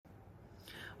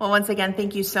Well, once again,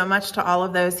 thank you so much to all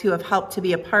of those who have helped to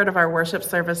be a part of our worship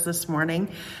service this morning.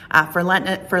 For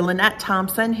Lynette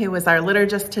Thompson, who was our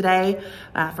liturgist today,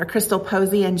 for Crystal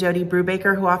Posey and Jody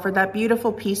Brubaker, who offered that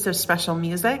beautiful piece of special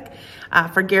music,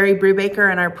 for Gary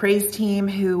Brubaker and our praise team,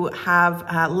 who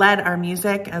have led our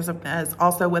music as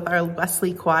also with our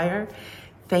Wesley Choir.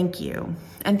 Thank you.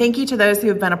 And thank you to those who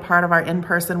have been a part of our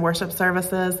in-person worship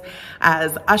services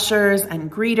as ushers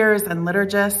and greeters and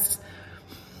liturgists.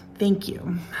 Thank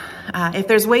you. If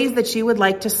there's ways that you would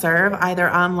like to serve, either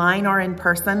online or in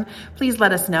person, please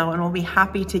let us know and we'll be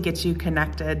happy to get you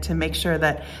connected to make sure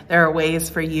that there are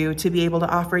ways for you to be able to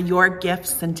offer your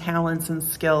gifts and talents and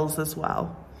skills as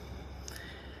well.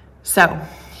 So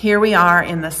here we are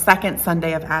in the second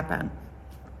Sunday of Advent.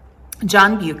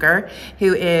 John Bucher,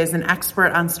 who is an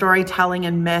expert on storytelling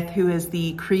and myth, who is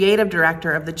the creative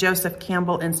director of the Joseph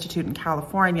Campbell Institute in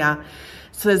California,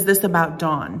 says this about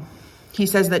dawn. He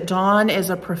says that dawn is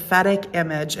a prophetic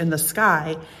image in the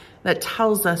sky that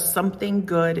tells us something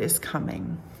good is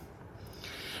coming.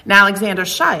 Now, Alexander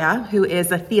Shaya, who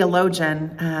is a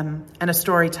theologian and a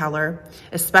storyteller,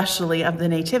 especially of the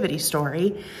Nativity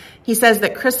story, he says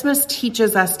that Christmas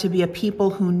teaches us to be a people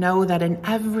who know that in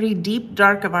every deep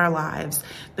dark of our lives,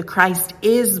 the Christ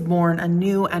is born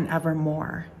anew and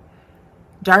evermore.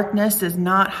 Darkness is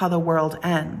not how the world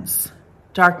ends.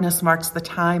 Darkness marks the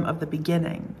time of the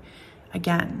beginning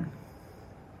again.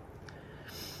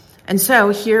 And so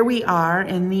here we are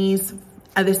in this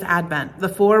Advent, the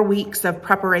 4 weeks of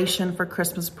preparation for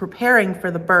Christmas, preparing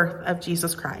for the birth of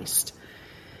Jesus Christ.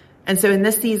 And so in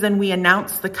this season, we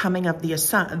announce the coming of the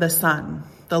sun,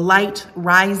 the light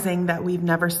rising that we've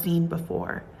never seen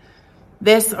before.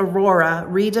 This aurora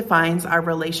redefines our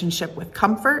relationship with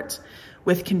comfort,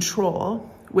 with control,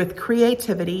 with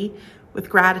creativity, with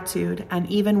gratitude, and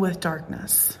even with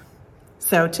darkness.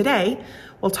 So today,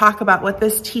 we'll talk about what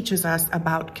this teaches us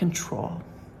about control.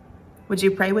 Would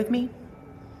you pray with me?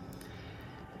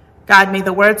 God, may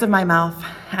the words of my mouth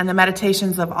and the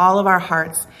meditations of all of our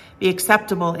hearts be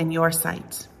acceptable in your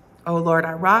sight, O Lord,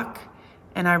 our rock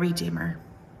and our Redeemer.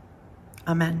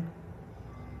 Amen.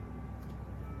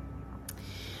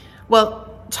 Well,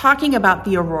 talking about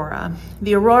the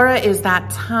aurora is that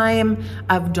time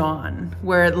of dawn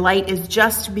where light is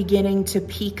just beginning to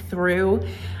peek through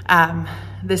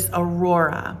this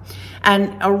aurora.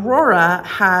 And aurora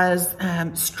has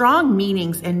strong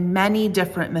meanings in many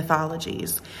different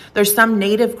mythologies. There's some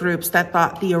native groups that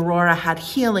thought the aurora had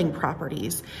healing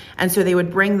properties. And so they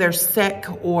would bring their sick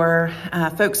or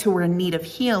folks who were in need of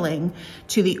healing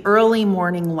to the early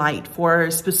morning light for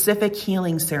specific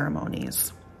healing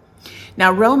ceremonies.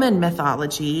 Now, Roman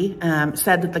mythology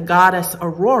said that the goddess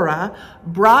Aurora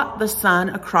brought the sun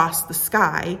across the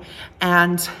sky,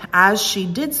 and as she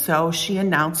did so, she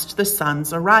announced the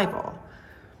sun's arrival,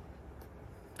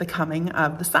 the coming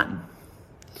of the sun.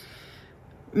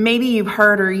 Maybe you've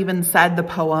heard or even said the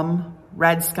poem,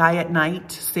 "Red sky at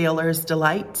night, sailors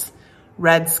delight.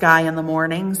 Red sky in the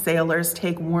morning, sailors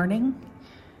take warning."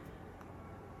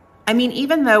 I mean,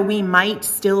 even though we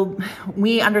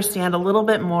understand a little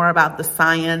bit more about the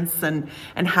science and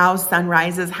how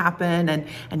sunrises happen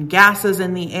and gases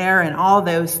in the air and all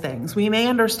those things, we may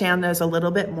understand those a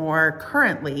little bit more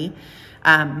currently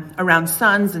around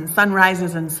suns and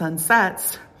sunrises and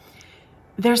sunsets.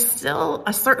 There's still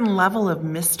a certain level of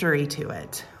mystery to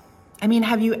it. I mean,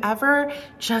 have you ever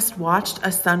just watched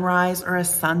a sunrise or a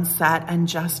sunset and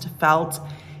just felt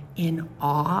in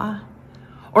awe?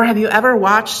 Or have you ever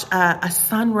watched a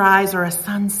sunrise or a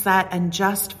sunset and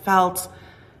just felt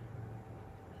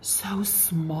so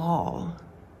small?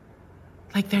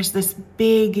 Like there's this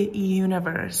big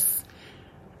universe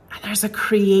and there's a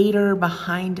creator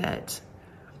behind it.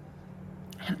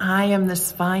 And I am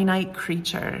this finite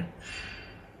creature.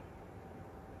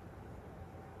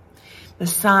 The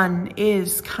sun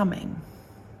is coming.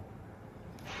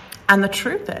 And the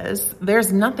truth is,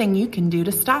 there's nothing you can do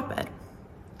to stop it.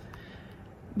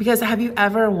 Because have you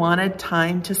ever wanted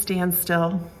time to stand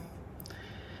still?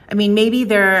 I mean, maybe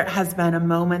there has been a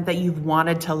moment that you've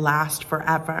wanted to last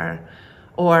forever,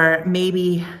 or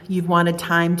maybe you've wanted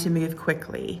time to move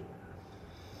quickly.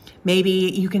 Maybe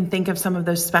you can think of some of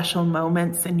those special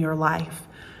moments in your life.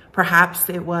 Perhaps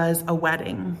it was a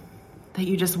wedding that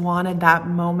you just wanted that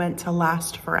moment to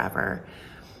last forever,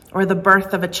 or the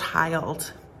birth of a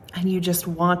child, and you just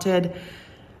wanted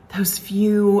those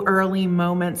few early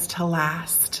moments to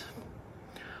last.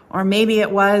 Or maybe it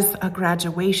was a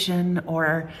graduation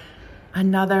or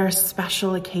another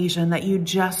special occasion that you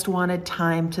just wanted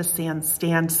time to stand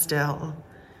still.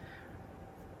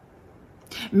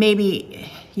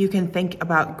 Maybe you can think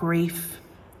about grief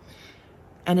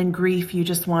And in grief, you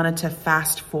just wanted to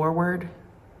fast forward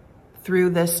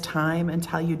through this time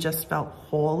until you just felt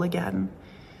whole again?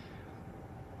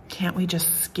 Can't we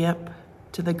just skip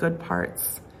to the good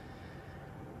parts?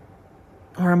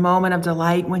 Or a moment of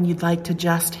delight when you'd like to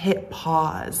just hit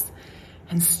pause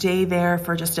and stay there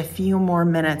for just a few more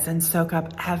minutes and soak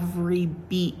up every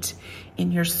beat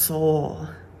in your soul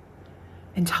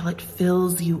until it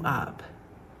fills you up.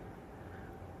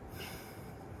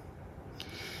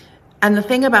 And the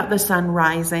thing about the sun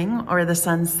rising or the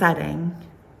sun setting,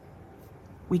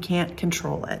 we can't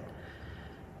control it.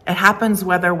 It happens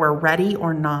whether we're ready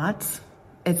or not.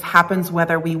 It happens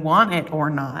whether we want it or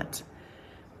not.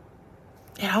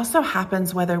 It also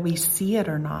happens whether we see it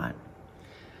or not.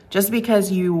 Just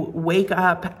because you wake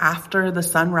up after the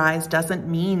sunrise doesn't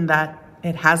mean that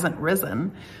it hasn't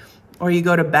risen. Or you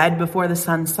go to bed before the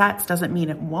sun sets doesn't mean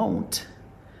it won't.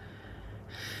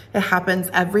 It happens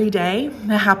every day. It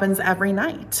happens every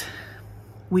night.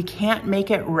 We can't make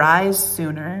it rise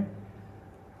sooner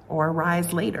or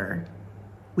rise later.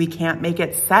 We can't make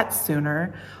it set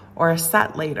sooner or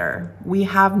set later. We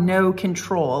have no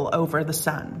control over the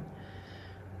sun.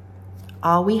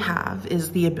 All we have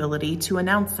is the ability to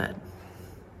announce it.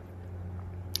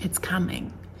 It's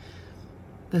coming.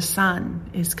 The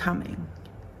sun is coming.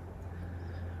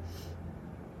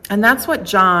 And that's what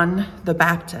John the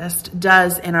Baptist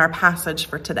does in our passage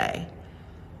for today.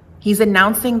 He's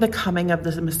announcing the coming of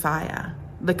the Messiah,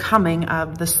 the coming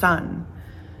of the Son,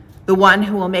 the one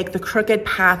who will make the crooked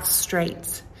paths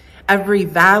straight. Every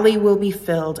valley will be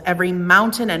filled, every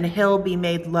mountain and hill be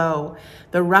made low,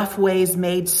 the rough ways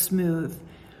made smooth.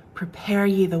 Prepare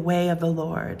ye the way of the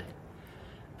Lord.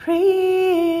 Prepare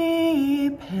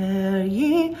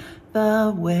ye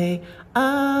the way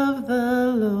of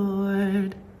the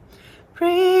Lord.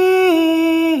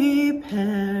 Prepare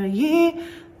ye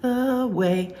the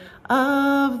way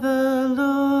of the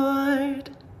Lord.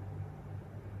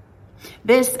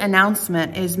 This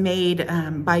announcement is made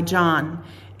by John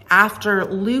after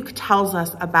Luke tells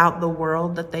us about the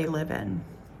world that they live in,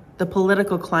 the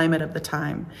political climate of the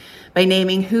time, by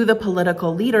naming who the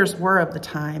political leaders were of the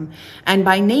time. And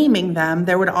by naming them,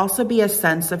 there would also be a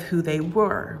sense of who they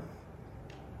were,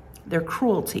 their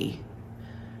cruelty,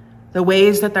 the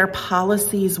ways that their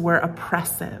policies were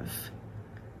oppressive,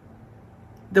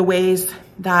 the ways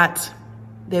that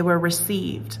they were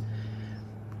received.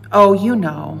 Oh, you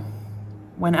know,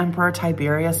 when Emperor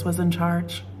Tiberius was in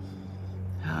charge.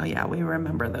 Oh yeah, we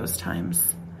remember those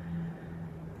times.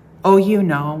 Oh, you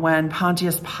know, when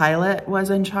Pontius Pilate was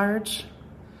in charge.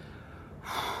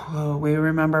 Oh, we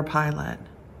remember Pilate.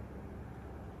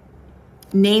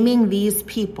 Naming these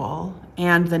people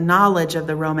and the knowledge of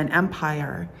the Roman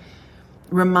Empire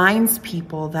reminds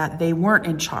people that they weren't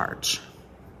in charge.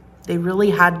 They really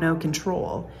had no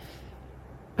control.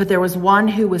 But there was one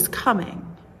who was coming.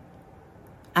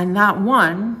 And that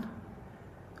one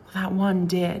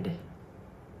did.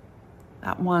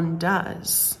 That one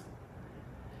does.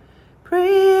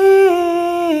 Prepare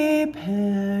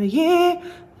ye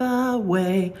the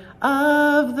way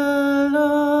of the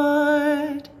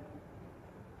Lord.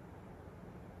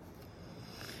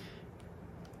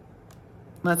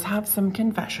 Let's have some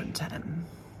confession time.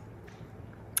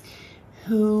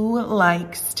 Who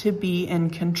likes to be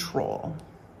in control?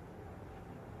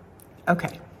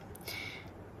 Okay.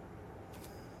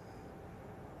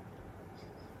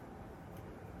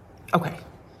 Okay.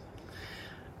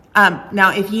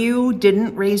 Now, if you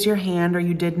didn't raise your hand or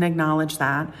you didn't acknowledge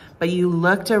that, but you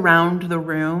looked around the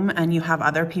room and you have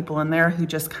other people in there who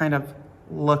just kind of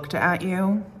looked at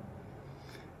you,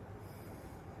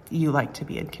 you like to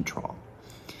be in control.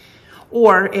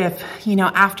 Or if,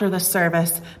 after the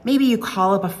service, maybe you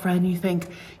call up a friend,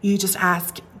 you just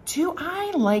ask, do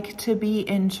I like to be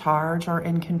in charge or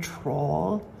in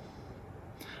control?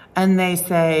 And they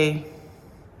say,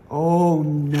 oh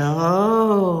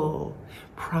no,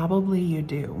 probably you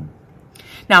do.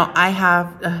 Now I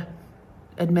have,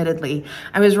 admittedly,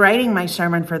 I was writing my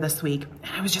sermon for this week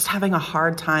and I was just having a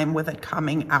hard time with it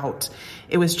coming out.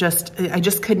 I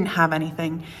just couldn't have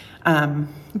anything. I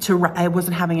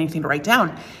wasn't having anything to write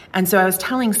down. And so I was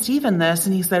telling Stephen this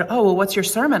and he said, oh, well, what's your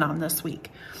sermon on this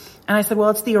week? And I said, well,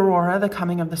 it's the aurora, the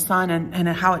coming of the sun, and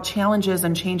how it challenges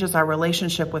and changes our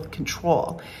relationship with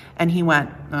control. And he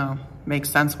went, oh, makes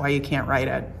sense why you can't write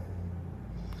it.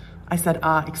 I said,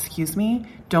 excuse me,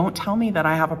 don't tell me that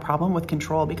I have a problem with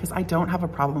control because I don't have a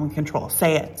problem with control.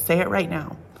 Say it right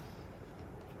now.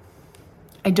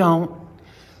 I don't.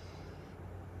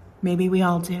 Maybe we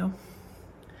all do.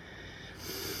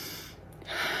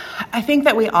 I think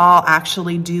that we all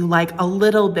actually do like a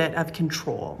little bit of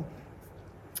control.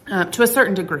 to a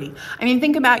certain degree. I mean,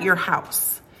 think about your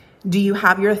house. Do you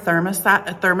have your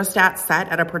thermostat set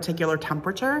at a particular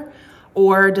temperature,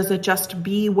 or does it just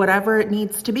be whatever it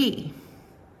needs to be?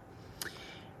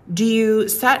 Do you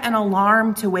set an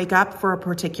alarm to wake up for a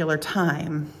particular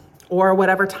time, or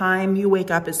whatever time you wake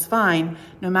up is fine,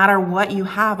 no matter what you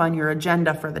have on your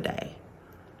agenda for the day?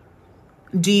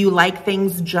 Do you like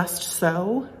things just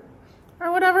so,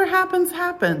 or whatever happens,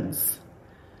 happens?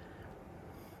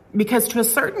 Because to a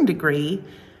certain degree,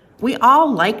 we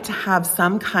all like to have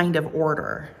some kind of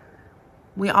order.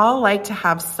 We all like to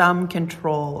have some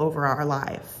control over our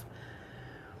life.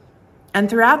 And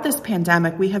throughout this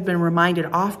pandemic, we have been reminded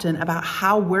often about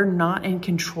how we're not in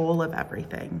control of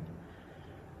everything.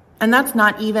 And that's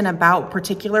not even about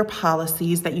particular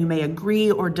policies that you may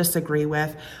agree or disagree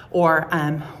with, or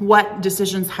what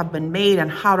decisions have been made and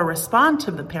how to respond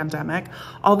to the pandemic,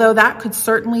 although that could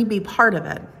certainly be part of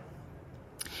it.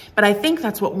 But I think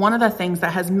that's one of the things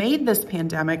that has made this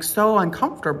pandemic so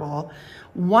uncomfortable.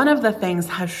 One of the things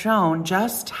has shown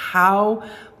just how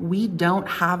we don't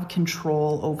have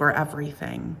control over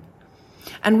everything.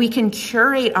 And we can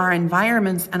curate our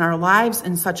environments and our lives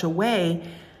in such a way,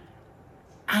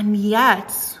 and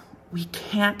yet we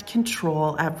can't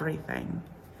control everything.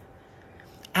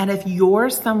 And if you're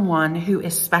someone who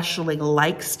especially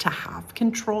likes to have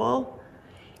control,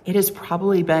 it has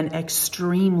probably been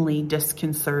extremely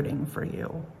disconcerting for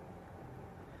you.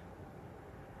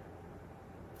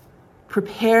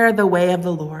 Prepare the way of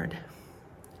the Lord.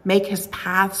 Make his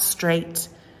path straight.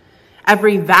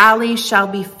 Every valley shall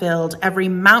be filled. Every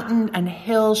mountain and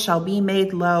hill shall be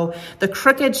made low. The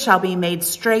crooked shall be made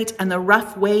straight, and the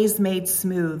rough ways made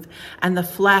smooth. And the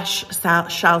flesh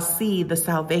shall see the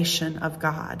salvation of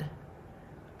God.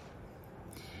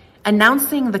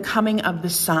 Announcing the coming of the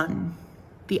Son,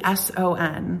 the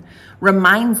S-O-N,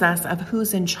 reminds us of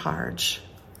who's in charge.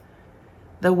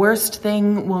 The worst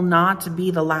thing will not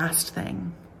be the last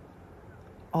thing.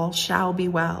 All shall be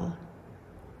well.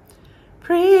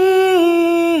 Prepare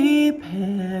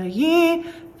ye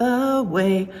the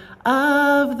way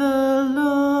of the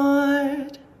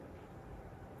Lord.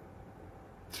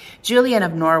 Julian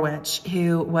of Norwich,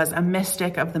 who was a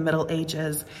mystic of the Middle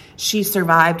Ages, she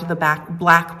survived the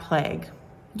Black Plague,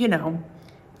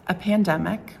 a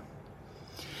pandemic.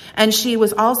 And she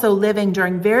was also living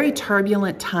during very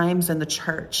turbulent times in the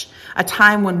church, a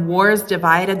time when wars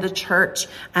divided the church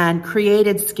and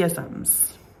created schisms.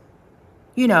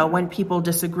 When people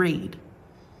disagreed.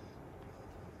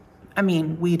 I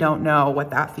mean, we don't know what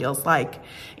that feels like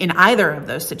in either of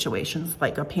those situations,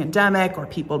 like a pandemic or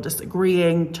people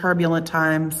disagreeing, turbulent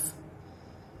times.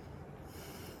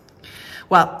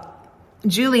 Well,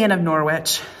 Julian of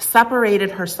Norwich separated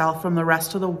herself from the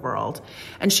rest of the world,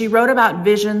 and she wrote about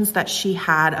visions that she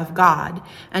had of God,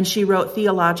 and she wrote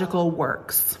theological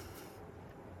works.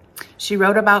 She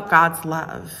wrote about God's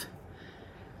love.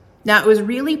 Now, it was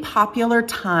really popular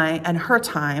time, and her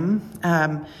time,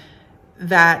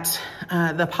 that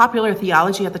the popular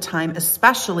theology at the time,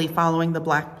 especially following the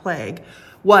Black Plague,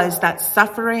 was that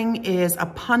suffering is a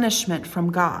punishment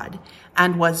from God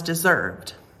and was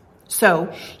deserved.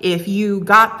 So if you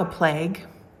got the plague,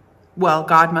 well,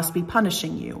 God must be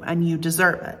punishing you and you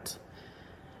deserve it.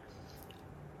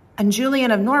 And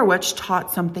Julian of Norwich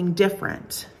taught something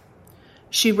different.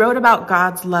 She wrote about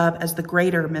God's love as the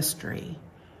greater mystery,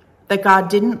 that God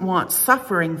didn't want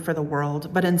suffering for the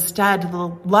world, but instead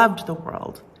loved the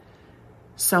world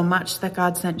so much that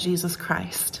God sent Jesus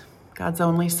Christ, God's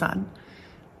only Son,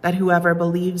 that whoever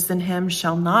believes in him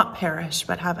shall not perish,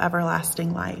 but have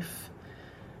everlasting life.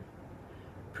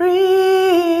 Prepare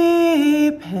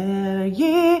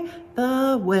ye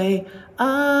the way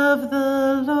of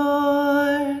the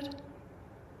Lord.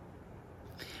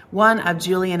 One of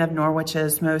Julian of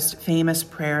Norwich's most famous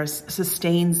prayers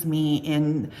sustains me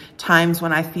in times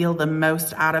when I feel the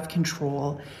most out of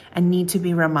control and need to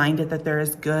be reminded that there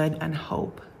is good and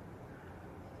hope.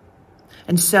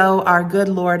 And so our good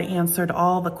Lord answered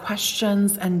all the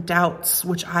questions and doubts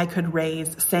which I could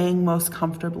raise, saying most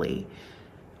comfortably,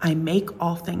 I make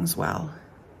all things well,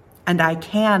 and I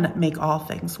can make all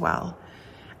things well,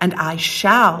 and I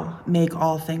shall make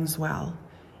all things well,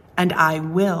 and I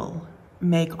will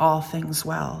make all things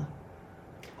well.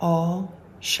 All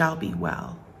shall be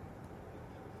well.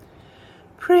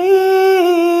 Prepare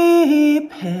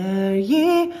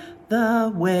ye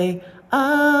the way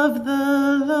of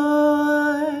the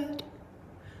Lord.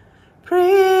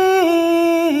 Prepare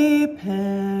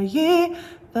ye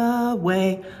the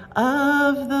way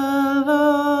of the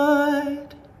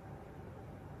Lord.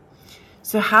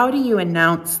 So how do you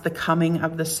announce the coming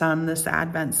of the Son this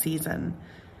Advent season?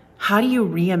 How do you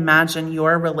reimagine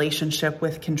your relationship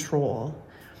with control?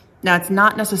 Now, it's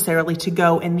not necessarily to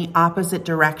go in the opposite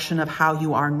direction of how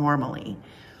you are normally.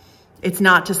 It's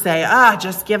not to say,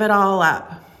 just give it all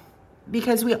up.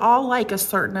 Because we all like a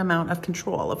certain amount of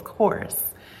control, of course.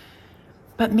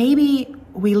 But maybe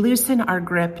we loosen our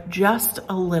grip just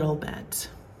a little bit.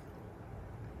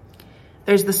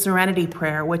 There's the Serenity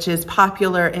Prayer, which is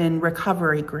popular in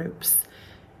recovery groups.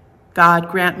 God,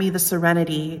 grant me the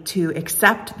serenity to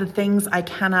accept the things I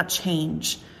cannot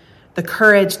change, the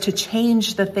courage to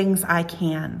change the things I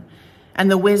can,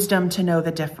 and the wisdom to know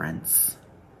the difference.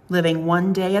 Living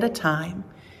one day at a time,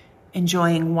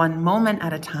 enjoying one moment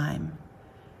at a time,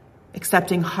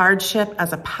 accepting hardship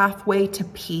as a pathway to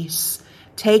peace,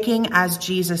 taking, as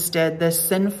Jesus did, this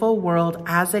sinful world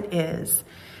as it is,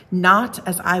 not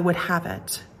as I would have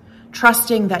it,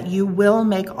 trusting that you will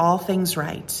make all things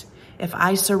right if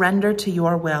I surrender to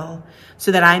your will,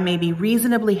 so that I may be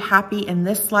reasonably happy in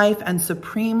this life and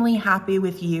supremely happy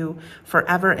with you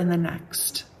forever in the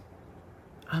next.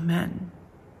 Amen.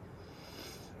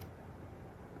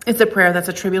 It's a prayer that's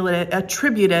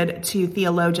attributed to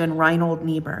theologian Reinhold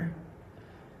Niebuhr.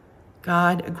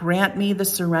 God, grant me the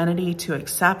serenity to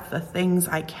accept the things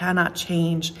I cannot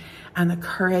change and the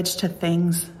courage to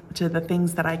the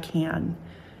things that I can.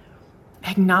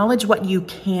 Acknowledge what you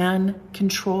can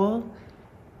control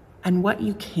and what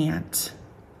you can't.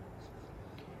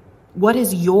 What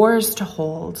is yours to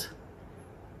hold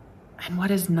and what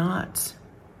is not?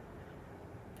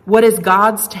 What is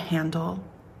God's to handle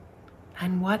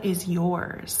and what is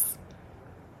yours?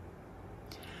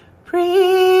 Prepare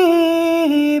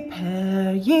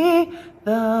ye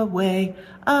the way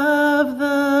of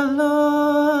the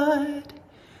Lord.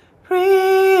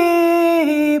 Prepare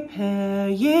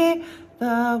ye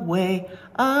the way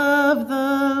of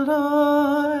the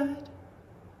Lord.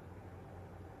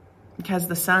 Because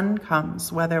the sun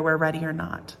comes whether we're ready or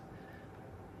not.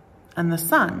 And the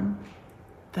Son,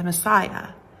 the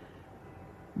Messiah,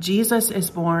 Jesus is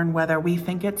born whether we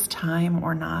think it's time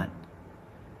or not.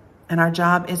 And our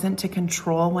job isn't to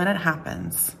control when it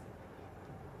happens.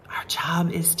 Our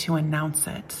job is to announce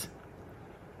it.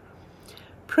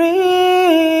 Prepare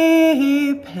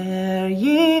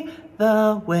ye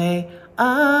the way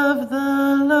of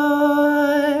the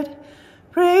Lord.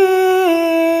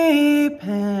 Prepare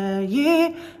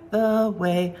ye the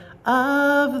way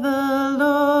of the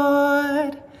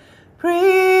Lord.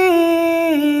 Prepare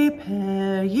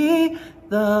ye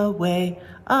the way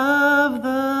of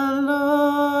the